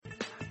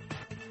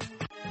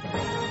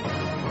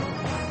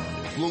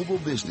global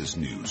business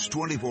news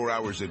 24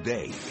 hours a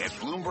day at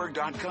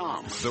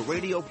Bloomberg.com, the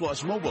Radio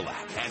Plus mobile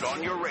app, and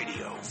on your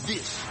radio.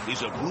 This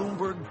is a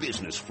Bloomberg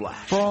Business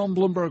Flash. From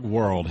Bloomberg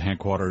World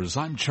Headquarters,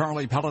 I'm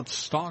Charlie Pellet.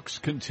 Stocks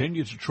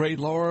continue to trade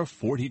lower.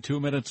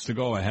 42 minutes to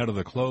go ahead of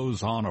the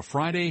close on a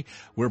Friday.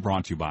 We're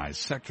brought to you by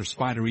Sector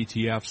Spider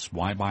ETFs.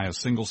 Why buy a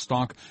single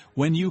stock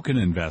when you can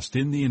invest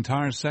in the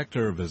entire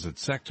sector? Visit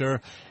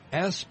Sector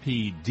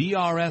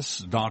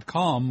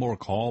SPDRS.com or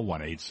call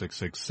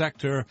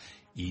 1-866-SECTOR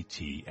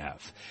ETF.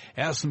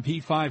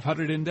 S&P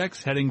 500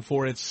 index heading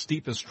for its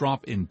steepest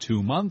drop in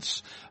 2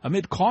 months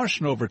amid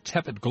caution over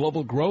tepid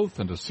global growth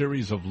and a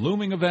series of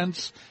looming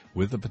events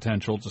with the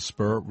potential to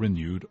spur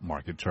renewed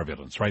market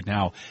turbulence. Right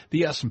now,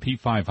 the S&P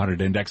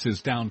 500 index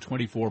is down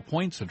 24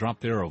 points, a drop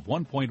there of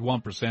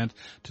 1.1%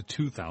 to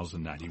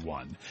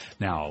 2,091.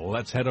 Now,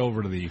 let's head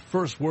over to the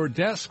First Word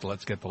desk.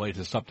 Let's get the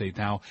latest update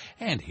now.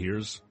 And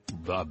here's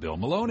Bill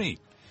Maloney.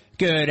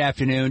 Good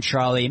afternoon,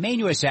 Charlie. Main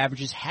U.S.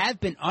 averages have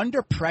been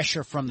under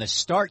pressure from the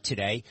start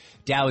today.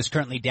 Dow is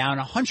currently down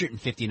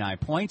 159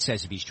 points.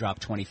 S&P's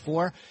dropped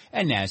 24,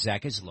 and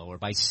NASDAQ is lower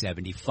by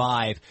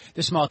 75.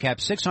 The small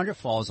cap 600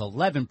 falls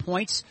 11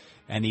 points,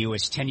 and the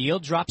U.S. 10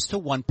 yield drops to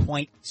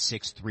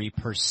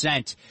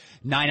 1.63%.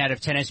 9 out of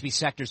 10 S&P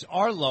sectors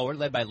are lower,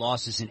 led by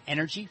losses in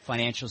energy,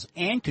 financials,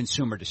 and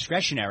consumer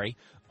discretionary.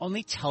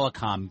 Only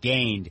telecom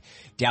gained.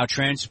 Dow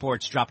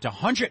Transports dropped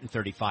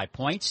 135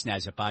 points.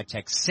 Nasdaq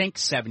Biotech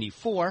sinks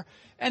 74,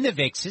 and the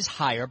VIX is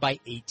higher by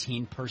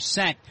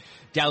 18%.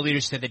 Dow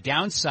leaders to the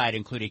downside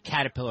included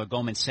Caterpillar,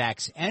 Goldman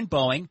Sachs, and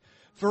Boeing.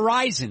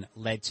 Verizon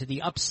led to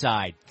the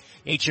upside.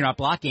 H&R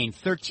Block gained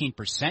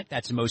 13%.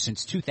 That's the most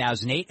since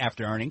 2008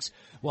 after earnings,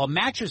 while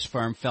Mattress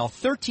Firm fell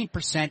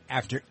 13%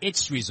 after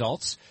its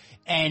results.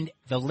 And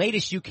the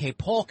latest UK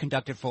poll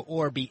conducted for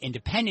Orby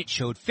Independent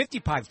showed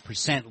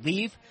 55%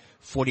 leave,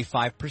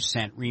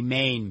 45%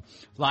 remain.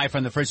 Live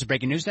from the First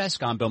Breaking News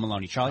Desk, I'm Bill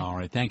Maloney. Charlie? All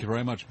right, thank you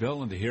very much,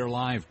 Bill. And to hear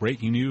live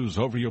breaking news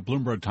over your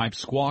Bloomberg-type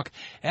squawk,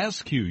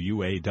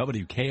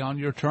 SQUAWK on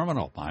your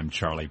terminal. I'm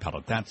Charlie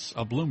Pellet. That's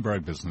a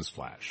Bloomberg Business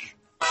Flash.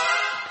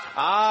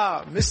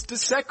 Ah, Mr.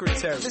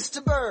 Secretary.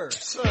 Mr. Bird.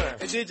 Sir.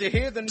 Did you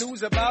hear the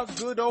news about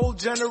good old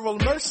General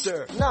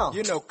Mercer? No.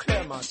 You know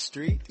Claremont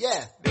Street?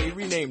 Yeah. They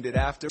renamed it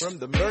after him.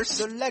 The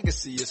Mercer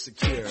legacy is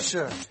secure.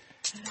 Sure.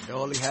 And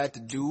all he had to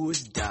do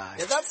was die.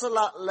 Yeah, that's a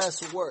lot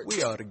less work.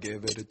 We ought to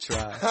give it a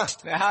try.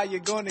 Now, how you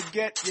going to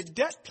get your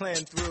debt plan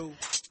through?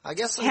 I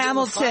guess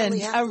Hamilton,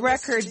 a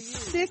record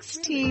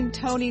 16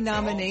 Tony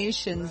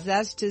nominations.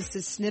 That's just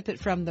a snippet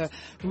from the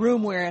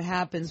room where it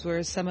happens,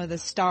 where some of the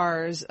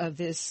stars of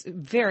this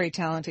very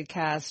talented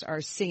cast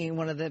are singing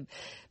one of the,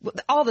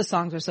 all the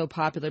songs are so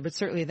popular, but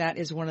certainly that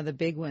is one of the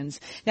big ones.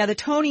 Now, the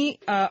Tony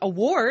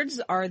Awards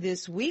are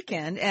this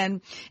weekend,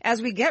 and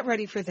as we get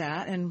ready for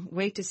that and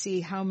wait to see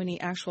how many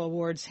actual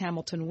awards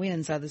Hamilton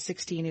wins out of the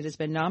 16 it has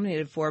been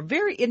nominated for, a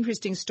very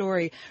interesting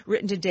story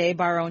written today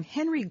by our own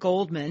Henry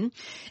Goldman.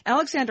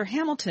 Alexander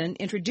Hamilton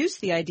introduced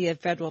the idea of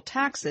federal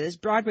taxes,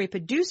 Broadway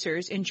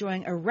producers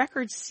enjoying a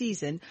record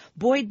season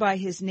buoyed by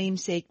his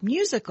namesake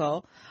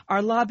musical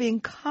are lobbying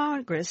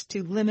Congress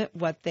to limit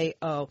what they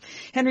owe.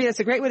 Henry, that's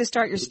a great way to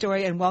start your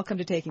story, and welcome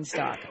to Taking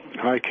Stock.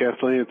 Hi,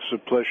 Kathleen. It's a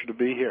pleasure to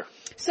be here.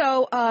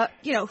 So,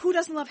 who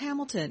doesn't love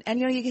Hamilton? And,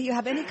 you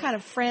have any kind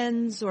of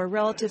friends or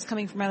relatives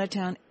coming from out of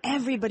town,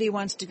 everybody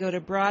wants to go to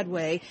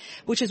Broadway,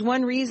 which is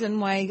one reason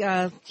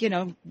why,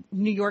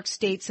 New York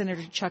State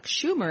Senator Chuck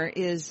Schumer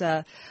is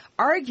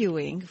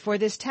arguing for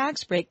this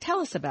tax break. Tell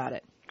us about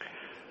it.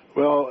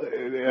 Well,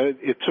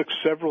 it took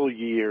several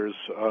years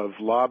of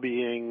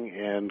lobbying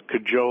and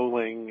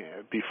cajoling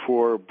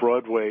before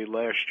Broadway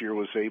last year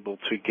was able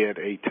to get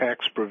a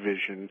tax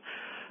provision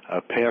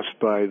passed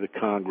by the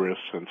Congress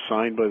and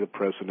signed by the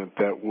President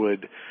that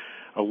would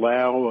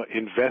allow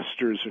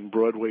investors in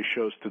Broadway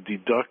shows to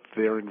deduct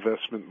their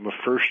investment in the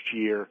first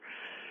year.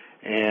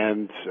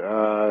 And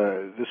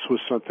this was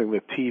something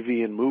that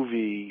TV and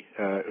movie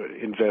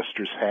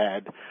investors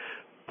had,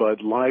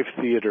 but live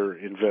theater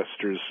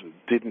investors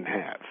didn't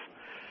have.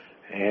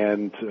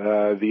 And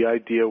the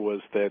idea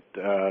was that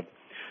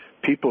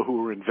people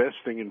who were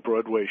investing in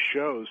Broadway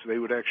shows, they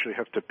would actually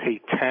have to pay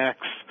tax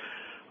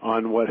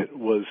on what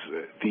was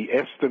the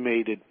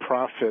estimated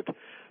profit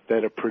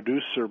that a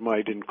producer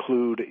might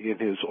include in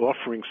his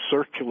offering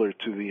circular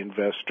to the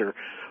investor,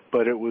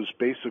 but it was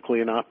basically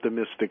an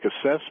optimistic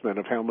assessment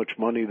of how much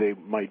money they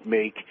might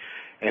make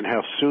and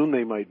how soon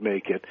they might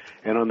make it.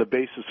 And on the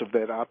basis of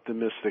that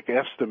optimistic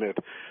estimate,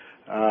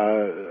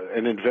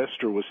 an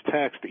investor was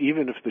taxed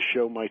even if the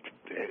show might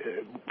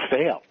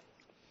fail.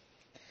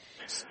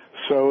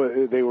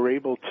 So they were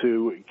able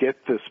to get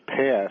this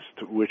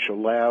passed, which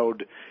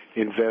allowed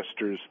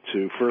investors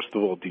to, first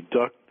of all,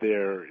 deduct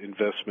their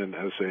investment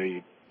as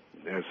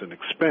an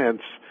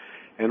expense,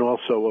 and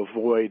also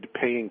avoid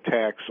paying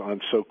tax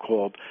on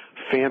so-called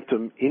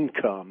phantom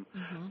income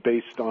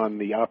based on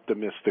the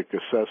optimistic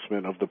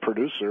assessment of the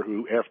producer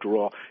who, after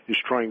all, is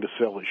trying to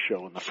sell his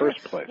show in the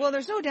first place. Well,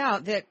 there's no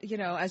doubt that,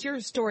 as your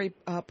story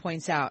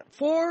points out,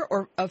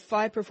 4 of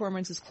 5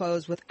 performances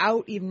closed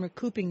without even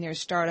recouping their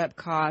startup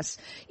costs.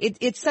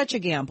 It's such a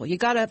gamble.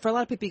 For a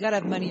lot of people, you gotta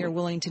have money you're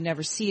willing to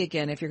never see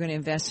again if you're going to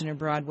invest in a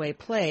Broadway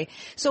play.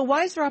 So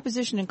why is there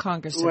opposition in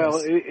Congress to Well,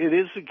 this? it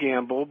is a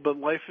gamble, but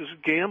life is a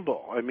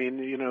gamble. I mean,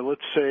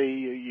 let's say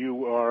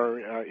you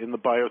are in the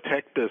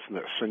biotech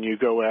business and you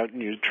go out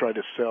and you try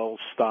to sell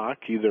stock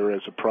either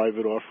as a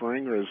private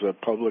offering or as a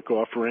public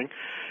offering,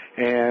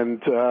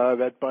 and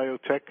that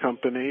biotech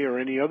company or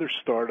any other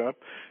startup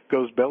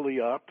goes belly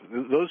up.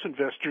 Those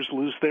investors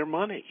lose their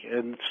money.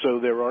 And so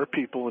there are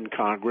people in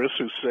Congress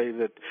who say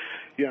that,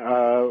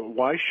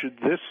 why should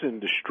this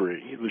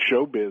industry, the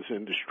showbiz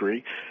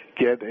industry,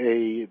 get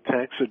a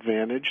tax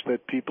advantage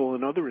that people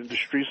in other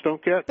industries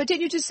don't get? But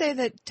didn't you just say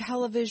that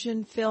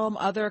television, film,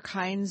 other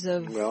kinds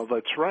of... Well,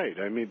 that's right.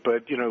 I mean,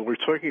 but, we're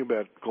talking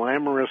about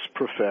glamorous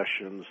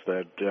professions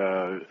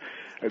that...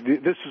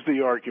 This is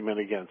the argument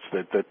against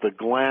it, that the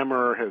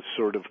glamour has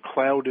sort of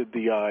clouded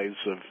the eyes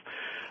of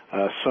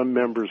some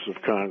members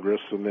of Congress,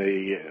 and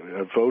they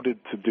voted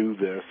to do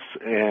this,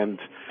 and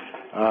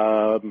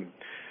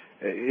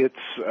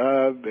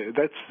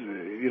that's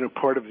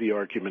part of the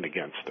argument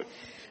against it.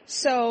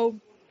 So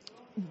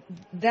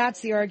that's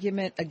the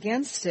argument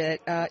against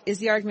it. Is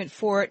the argument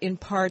for it in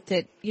part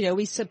that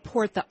we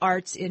support the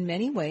arts in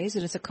many ways,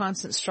 and it's a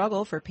constant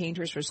struggle for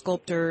painters, for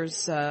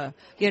sculptors,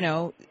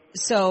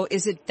 So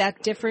is it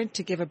that different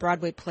to give a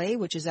Broadway play,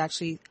 which is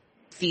actually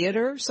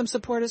theater, some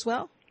support as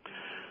well?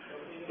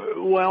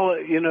 Well,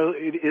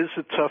 it is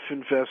a tough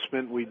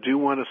investment. We do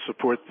want to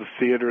support the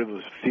theater.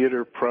 The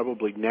theater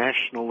probably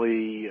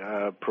nationally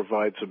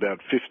provides about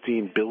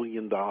 $15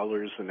 billion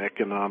in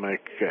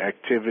economic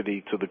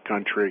activity to the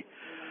country,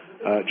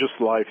 just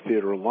live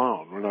theater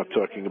alone. We're not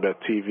talking about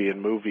TV and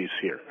movies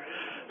here.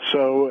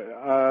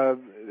 So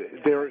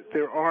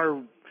there are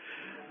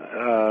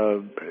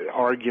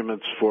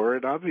arguments for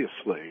it,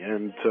 obviously,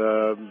 and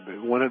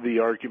one of the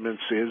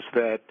arguments is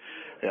that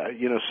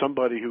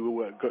somebody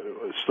who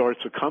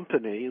starts a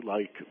company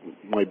like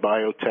my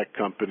biotech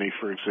company,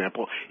 for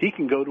example, he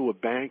can go to a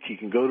bank, he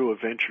can go to a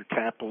venture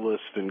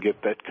capitalist and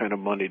get that kind of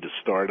money to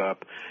start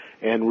up,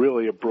 and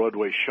really a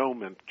Broadway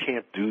showman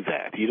can't do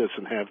that. He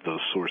doesn't have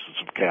those sources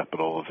of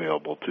capital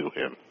available to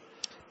him.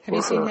 Have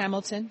you seen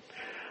Hamilton?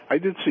 I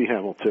did see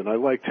Hamilton. I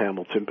liked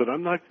Hamilton, but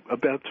I'm not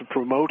about to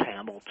promote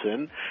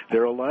Hamilton.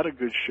 There are a lot of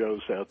good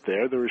shows out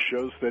there. There are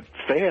shows that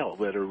fail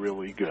that are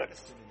really good.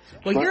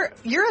 Well,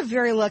 you're a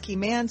very lucky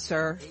man,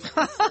 sir.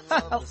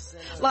 A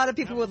lot of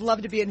people would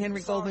love to be in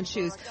Henry Goldman's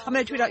shoes. I'm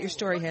going to tweet out your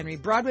story, Henry.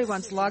 Broadway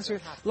wants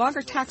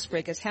longer tax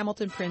break as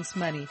Hamilton prints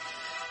money.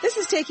 This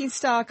is Taking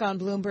Stock on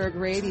Bloomberg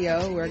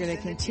Radio. We're going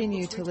to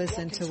continue to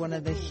listen to one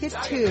of the hit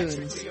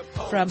tunes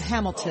from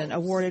Hamilton,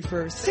 awarded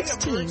for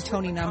 16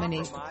 Tony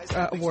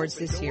awards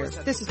this year.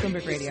 This is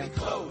Bloomberg Radio.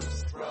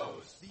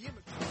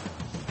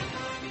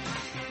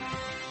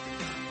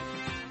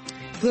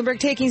 Bloomberg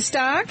Taking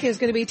Stock is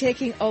going to be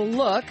taking a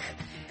look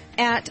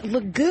at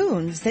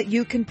lagoons that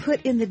you can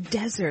put in the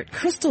desert.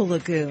 Crystal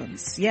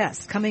lagoons.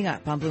 Yes, coming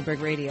up on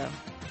Bloomberg Radio.